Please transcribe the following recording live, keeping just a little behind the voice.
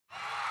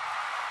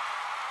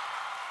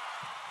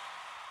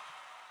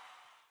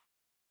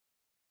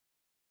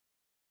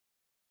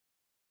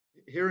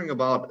hearing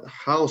about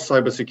how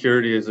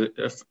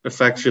cybersecurity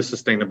affects your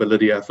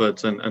sustainability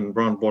efforts, and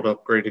Ron brought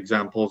up great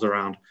examples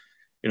around,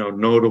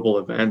 notable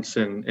events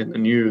in the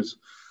news.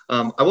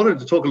 I wanted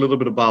to talk a little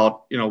bit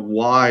about,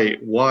 why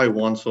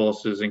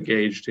OneSource is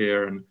engaged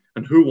here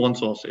and who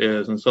OneSource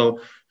is. And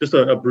so just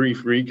a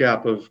brief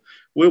recap of,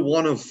 we're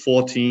one of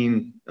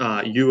 14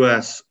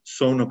 US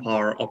solar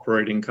power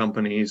operating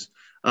companies.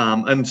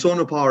 And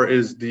solar power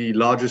is the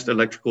largest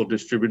electrical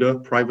distributor,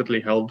 privately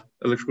held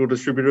electrical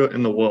distributor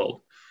in the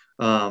world.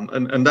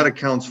 And that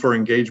accounts for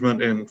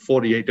engagement in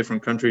 48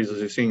 different countries, as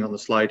you're seeing on the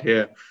slide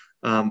here,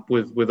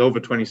 with over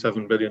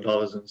 $27 billion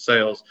in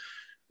sales.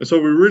 And so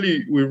we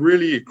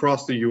really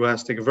across the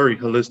US take a very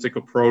holistic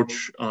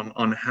approach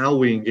on how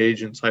we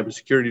engage in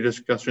cybersecurity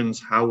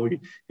discussions, how we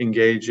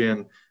engage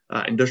in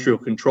industrial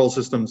control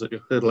systems that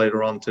you'll hear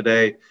later on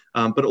today,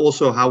 but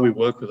also how we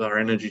work with our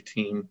energy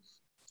team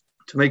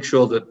to make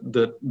sure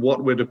that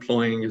what we're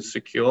deploying is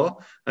secure,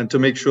 and to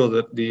make sure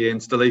that the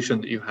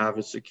installation that you have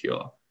is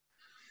secure.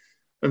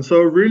 And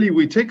so really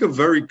we take a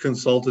very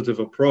consultative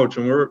approach,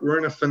 and we're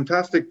in a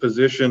fantastic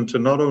position to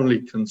not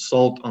only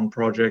consult on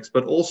projects,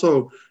 but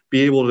also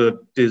be able to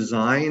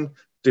design,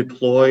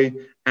 deploy,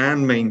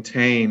 and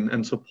maintain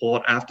and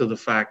support after the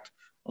fact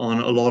on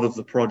a lot of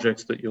the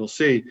projects that you'll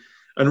see.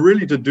 And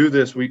really to do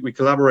this, we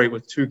collaborate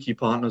with two key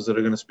partners that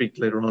are going to speak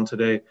later on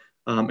today,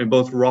 in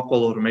both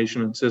Rockwell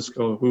Automation and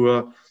Cisco, who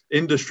are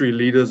industry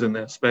leaders in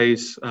their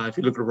space. If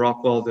you look at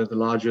Rockwell, they're the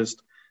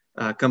largest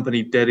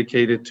company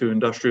dedicated to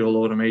industrial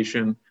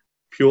automation,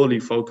 purely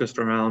focused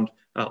around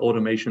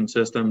automation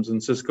systems.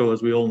 And Cisco,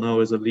 as we all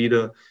know, is a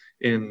leader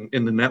in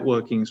the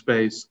networking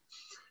space.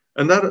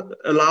 And that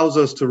allows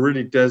us to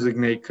really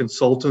designate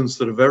consultants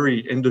that are very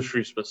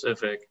industry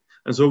specific.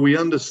 And so we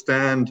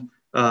understand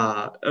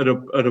at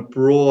a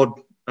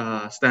broad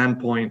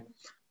standpoint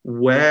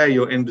where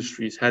your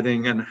industry is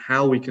heading and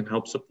how we can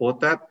help support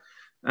that.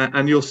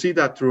 And you'll see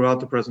that throughout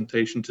the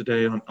presentation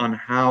today on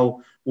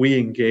how we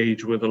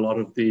engage with a lot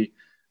of the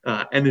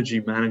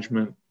energy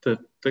management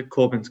that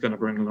Corbin's going to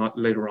bring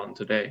later on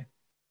today.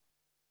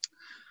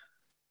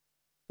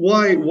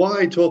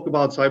 Why talk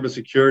about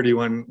cybersecurity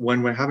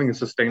when we're having a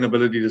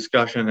sustainability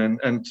discussion?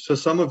 And to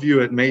some of you,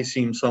 it may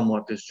seem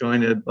somewhat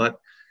disjointed, but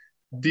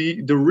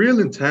the real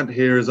intent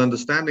here is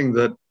understanding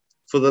that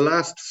for the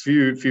last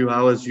few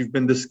hours, you've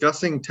been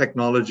discussing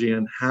technology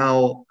and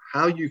how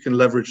you can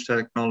leverage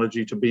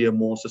technology to be a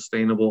more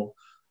sustainable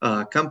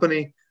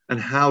company, and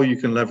how you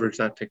can leverage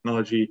that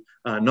technology,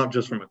 not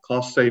just from a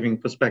cost-saving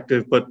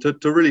perspective, but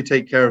to really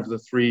take care of the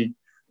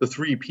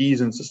three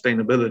P's in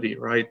sustainability,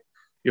 right?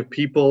 Your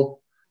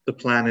people, the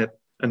planet,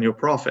 and your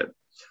profit.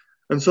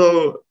 And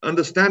so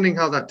understanding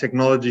how that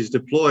technology is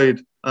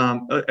deployed,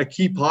 a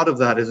key part of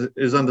that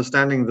is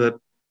understanding that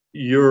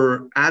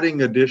you're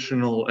adding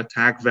additional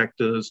attack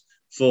vectors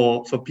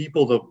for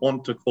people that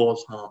want to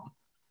cause harm,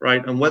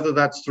 right? And whether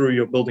that's through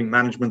your building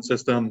management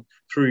system,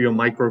 through your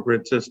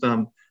microgrid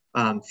system,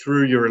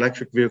 through your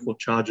electric vehicle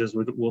chargers,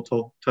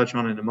 we'll touch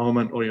on in a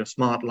moment, or your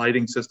smart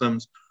lighting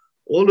systems,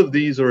 all of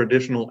these are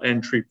additional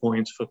entry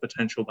points for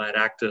potential bad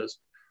actors.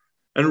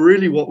 And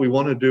really what we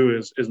want to do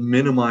is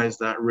minimize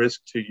that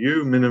risk to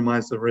you,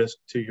 minimize the risk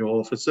to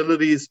your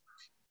facilities,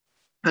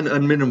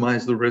 and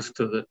minimize the risk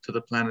to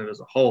the planet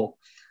as a whole.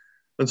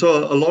 And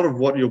so a lot of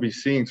what you'll be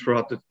seeing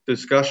throughout the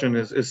discussion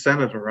is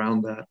centered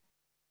around that.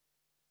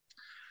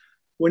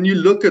 When you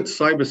look at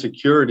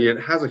cybersecurity, it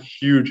has a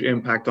huge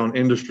impact on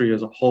industry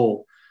as a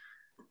whole.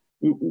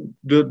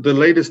 The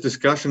latest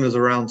discussion is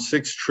around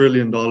 $6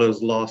 trillion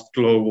lost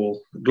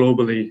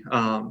globally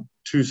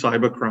to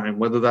cybercrime,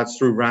 whether that's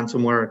through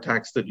ransomware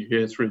attacks that you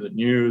hear through the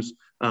news,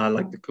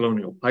 like the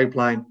Colonial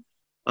Pipeline,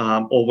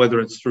 or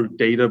whether it's through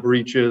data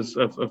breaches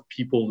of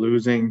people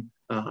losing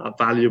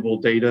valuable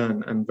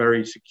data and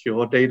very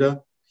secure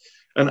data.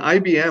 And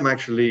IBM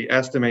actually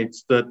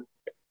estimates that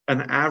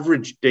an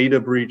average data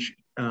breach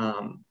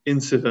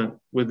incident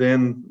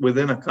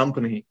within a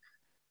company,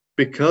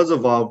 because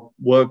of our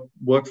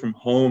work from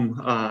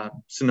home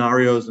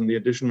scenarios and the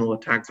additional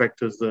attack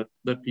vectors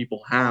that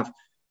people have,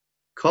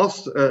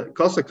 costs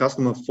a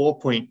customer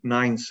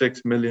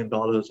 $4.96 million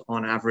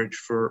on average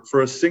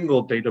for a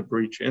single data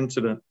breach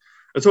incident.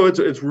 And so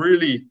it's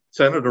really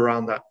centered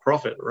around that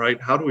profit,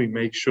 right? How do we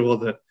make sure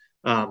that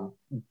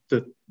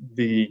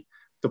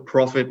the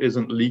profit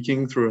isn't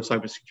leaking through a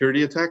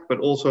cybersecurity attack, but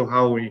also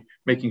how are we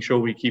making sure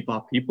we keep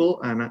our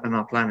people and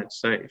our planet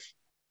safe?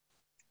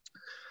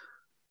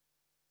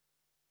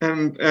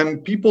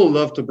 And people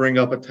love to bring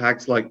up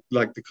attacks like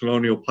the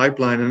Colonial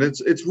Pipeline, and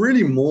it's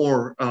really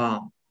more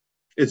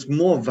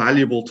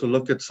valuable to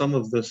look at some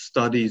of the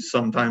studies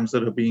sometimes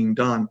that are being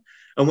done.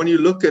 And when you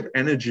look at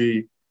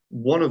energy,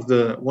 one of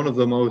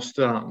the most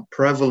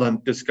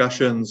prevalent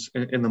discussions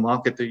in the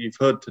market that you've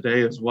heard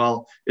today as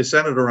well is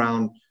centered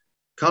around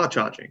car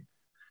charging.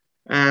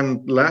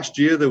 And last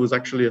year, there was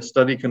actually a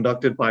study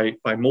conducted by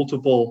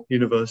multiple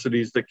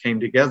universities that came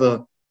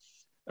together.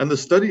 And the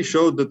study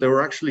showed that there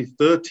were actually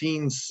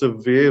 13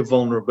 severe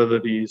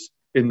vulnerabilities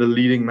in the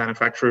leading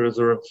manufacturers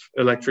of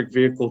electric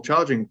vehicle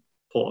charging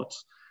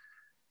ports.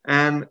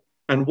 And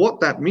And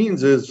what that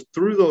means is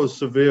through those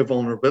severe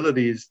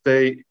vulnerabilities,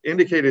 they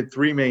indicated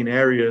three main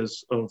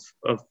areas of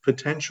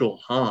potential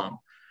harm.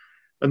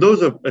 And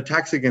those are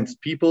attacks against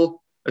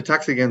people,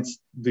 attacks against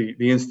the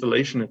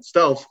installation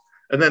itself,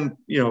 and then,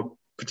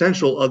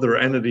 potential other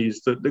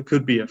entities that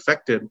could be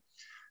affected.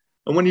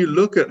 And when you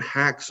look at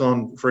hacks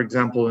on, for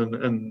example,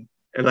 an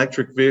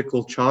electric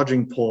vehicle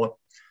charging port,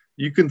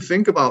 you can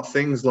think about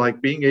things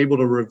like being able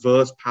to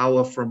reverse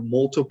power from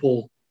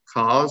multiple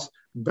cars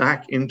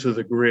back into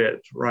the grid,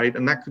 right?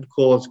 And that could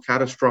cause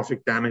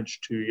catastrophic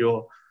damage to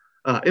your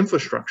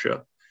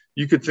infrastructure.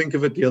 You could think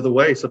of it the other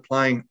way,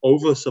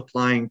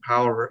 oversupplying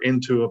power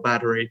into a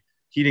battery,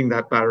 heating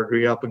that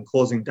battery up and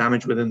causing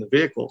damage within the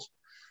vehicles.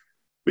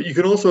 But you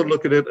can also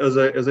look at it as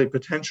a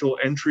potential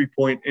entry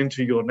point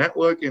into your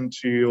network,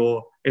 into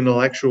your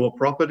intellectual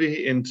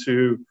property,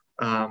 into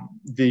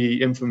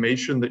the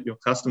information that your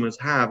customers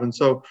have. And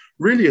so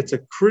really it's a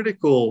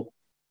critical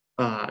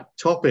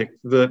topic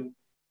that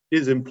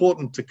is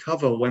important to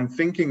cover when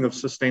thinking of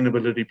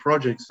sustainability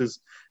projects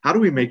is how do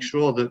we make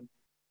sure that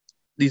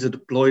these are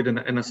deployed in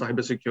a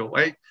cybersecure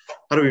way?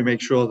 How do we make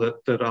sure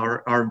that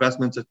our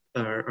investments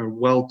are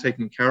well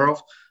taken care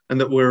of and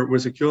that we're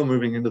secure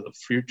moving into the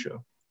future?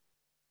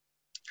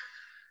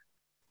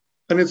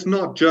 And it's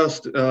not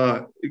just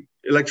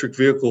electric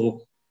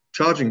vehicle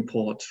charging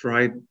ports,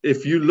 right?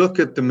 If you look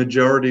at the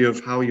majority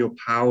of how your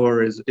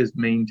power is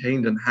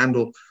maintained and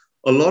handled,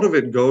 a lot of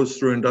it goes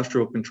through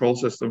industrial control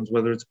systems,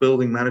 whether it's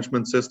building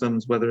management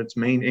systems, whether it's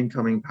main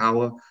incoming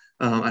power,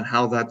 and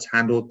how that's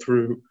handled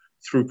through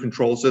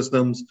control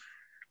systems.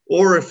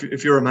 Or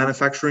if you're a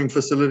manufacturing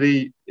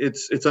facility,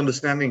 it's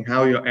understanding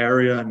how your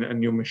area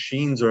and your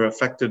machines are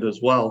affected as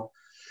well.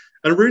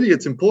 And really,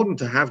 it's important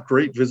to have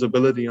great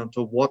visibility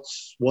onto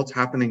what's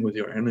happening with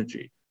your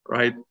energy,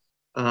 right?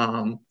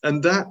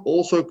 And that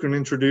also can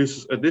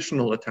introduce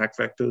additional attack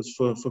vectors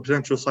for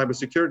potential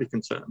cybersecurity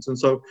concerns. And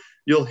so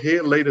you'll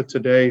hear later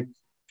today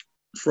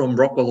from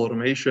Rockwell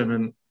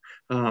Automation,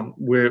 and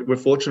we're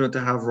fortunate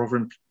to have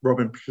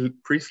Robin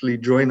Priestley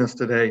join us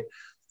today.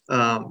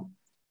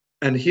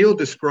 And he'll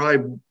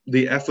describe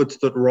the efforts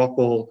that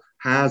Rockwell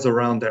has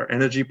around their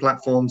energy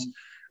platforms.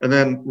 And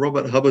then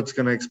Robert Hubbard's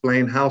going to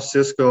explain how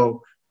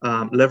Cisco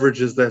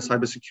leverages their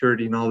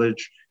cybersecurity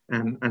knowledge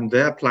and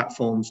their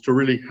platforms to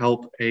really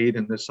help aid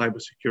in this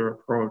cybersecure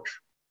approach.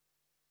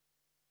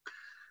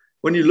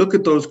 When you look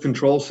at those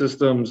control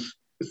systems,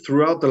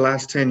 throughout the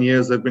last 10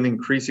 years, there have been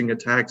increasing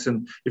attacks.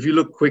 And if you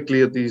look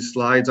quickly at these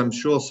slides, I'm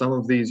sure some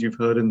of these you've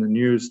heard in the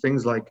news,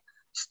 things like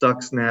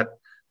Stuxnet.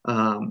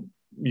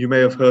 You may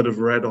have heard of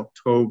Red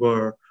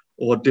October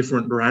or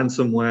different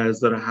ransomwares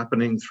that are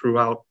happening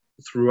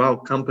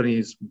throughout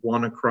companies.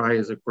 WannaCry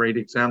is a great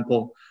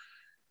example.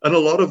 And a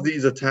lot of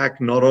these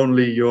attack not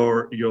only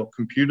your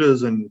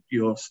computers and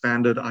your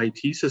standard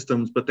IT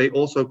systems, but they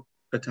also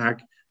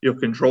attack your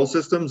control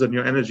systems and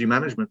your energy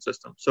management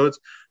systems. So it's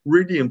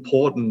really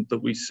important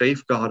that we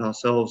safeguard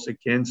ourselves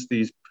against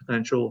these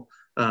potential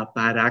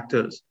bad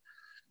actors.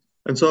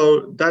 And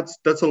so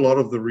that's a lot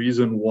of the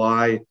reason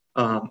why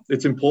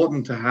it's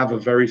important to have a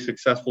very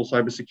successful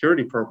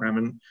cybersecurity program.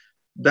 And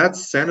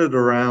that's centered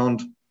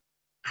around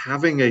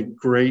having a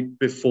great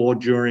before,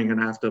 during, and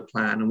after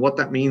plan. And what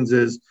that means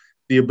is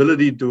the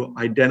ability to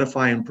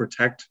identify and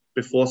protect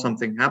before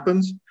something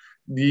happens,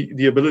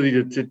 the ability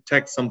to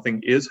detect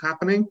something is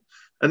happening,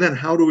 and then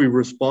how do we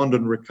respond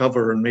and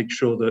recover and make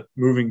sure that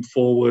moving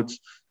forwards,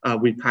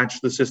 we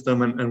patch the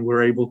system and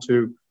we're able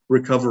to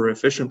recover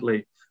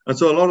efficiently. And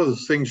so a lot of the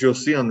things you'll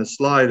see on this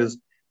slide is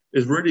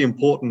really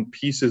important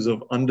pieces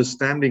of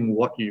understanding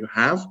what you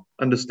have,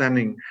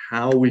 understanding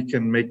how we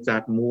can make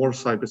that more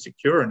cyber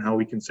secure and how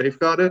we can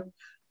safeguard it,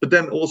 but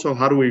then also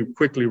how do we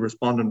quickly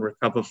respond and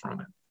recover from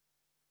it.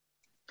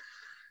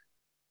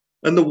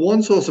 And the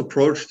OneSource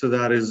approach to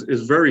that is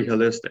very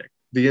holistic.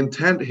 The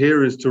intent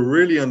here is to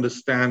really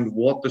understand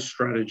what the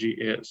strategy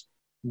is.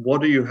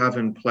 What do you have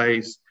in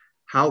place?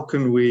 How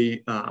can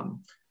we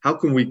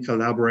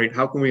collaborate?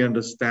 How can we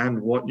understand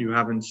what you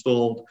have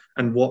installed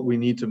and what we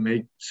need to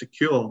make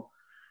secure?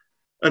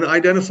 And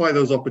identify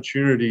those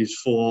opportunities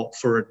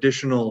for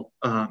additional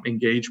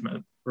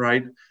engagement,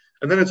 right?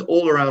 And then it's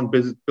all around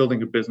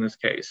building a business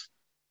case.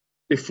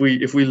 If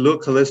we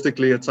look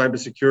holistically at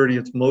cybersecurity,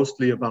 it's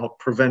mostly about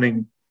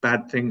preventing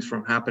bad things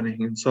from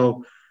happening. And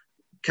so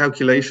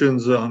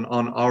calculations on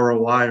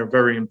ROI are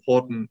very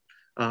important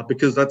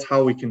because that's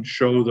how we can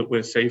show that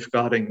we're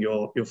safeguarding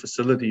your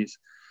facilities.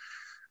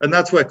 And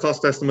that's where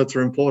cost estimates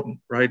are important,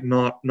 right?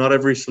 Not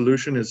every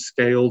solution is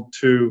scaled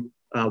to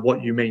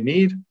what you may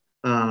need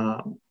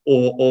or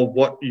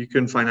what you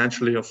can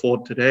financially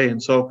afford today.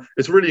 And so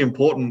it's really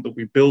important that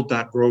we build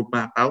that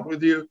roadmap out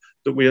with you,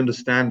 that we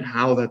understand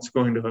how that's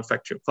going to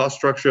affect your cost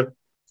structure,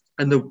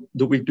 and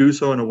that we do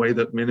so in a way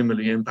that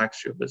minimally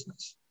impacts your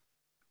business.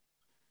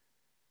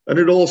 And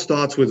it all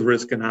starts with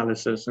risk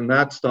analysis, and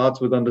that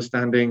starts with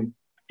understanding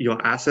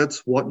your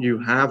assets, what you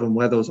have and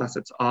where those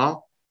assets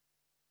are,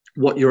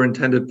 what your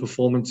intended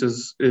performance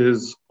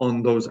is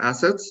on those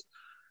assets,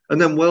 and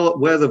then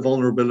where the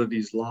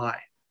vulnerabilities lie.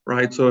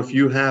 right? So if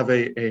you have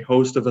a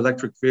host of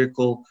electric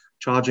vehicle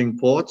charging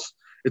ports,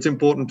 it's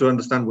important to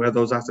understand where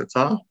those assets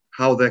are,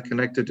 how they're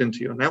connected into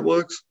your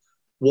networks,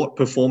 what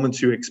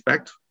performance you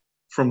expect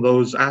from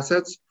those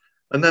assets,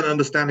 and then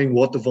understanding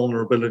what the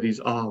vulnerabilities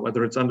are,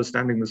 whether it's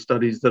understanding the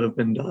studies that have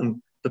been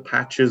done, the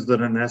patches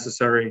that are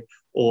necessary,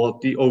 or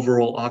the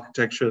overall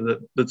architecture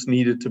that's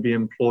needed to be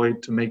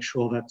employed to make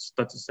sure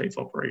that's a safe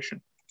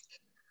operation.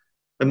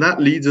 And that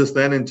leads us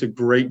then into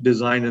great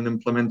design and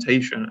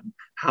implementation,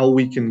 how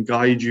we can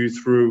guide you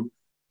through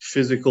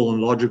physical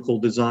and logical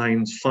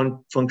designs,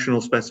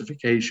 functional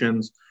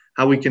specifications,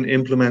 how we can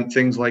implement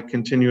things like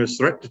continuous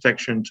threat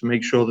detection to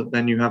make sure that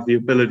then you have the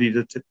ability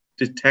to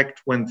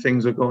detect when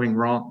things are going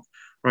wrong,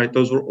 right?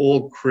 Those are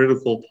all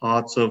critical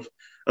parts of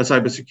a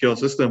cybersecure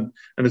system.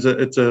 And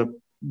it's a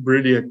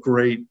really a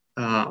great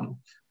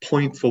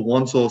point for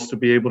OneSource to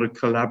be able to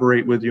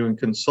collaborate with you and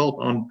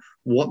consult on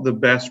what the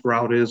best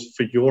route is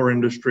for your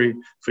industry,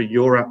 for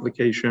your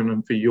application,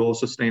 and for your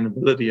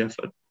sustainability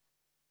effort.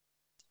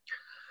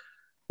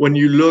 When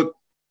you look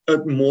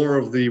at more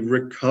of the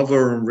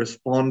recover and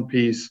respond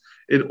piece,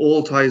 it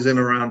all ties in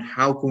around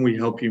how can we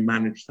help you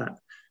manage that?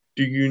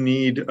 Do you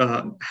need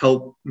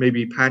help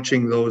maybe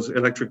patching those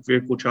electric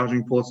vehicle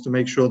charging ports to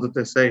make sure that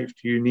they're safe?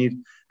 Do you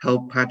need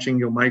help patching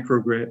your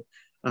microgrid?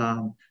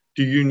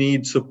 Do you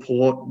need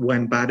support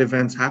when bad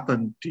events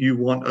happen? Do you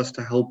want us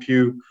to help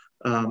you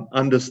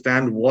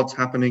understand what's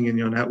happening in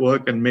your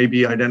network and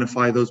maybe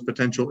identify those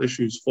potential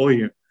issues for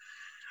you?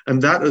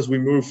 And that, as we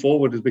move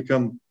forward, is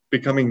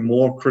becoming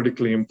more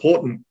critically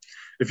important.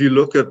 If you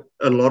look at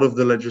a lot of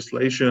the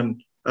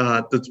legislation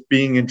that's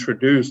being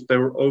introduced,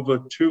 there were over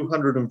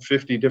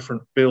 250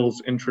 different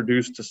bills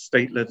introduced to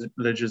state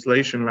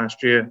legislation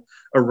last year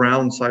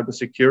around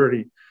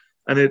cybersecurity.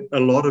 And a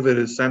lot of it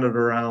is centered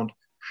around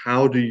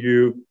how do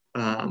you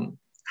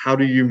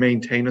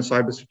maintain a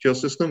cybersecure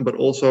system, but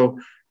also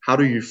how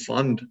do you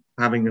fund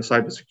having a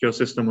cybersecure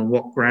system, and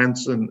what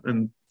grants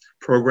and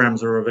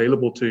programs are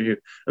available to you.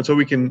 And so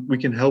we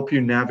can help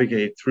you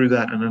navigate through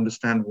that and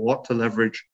understand what to leverage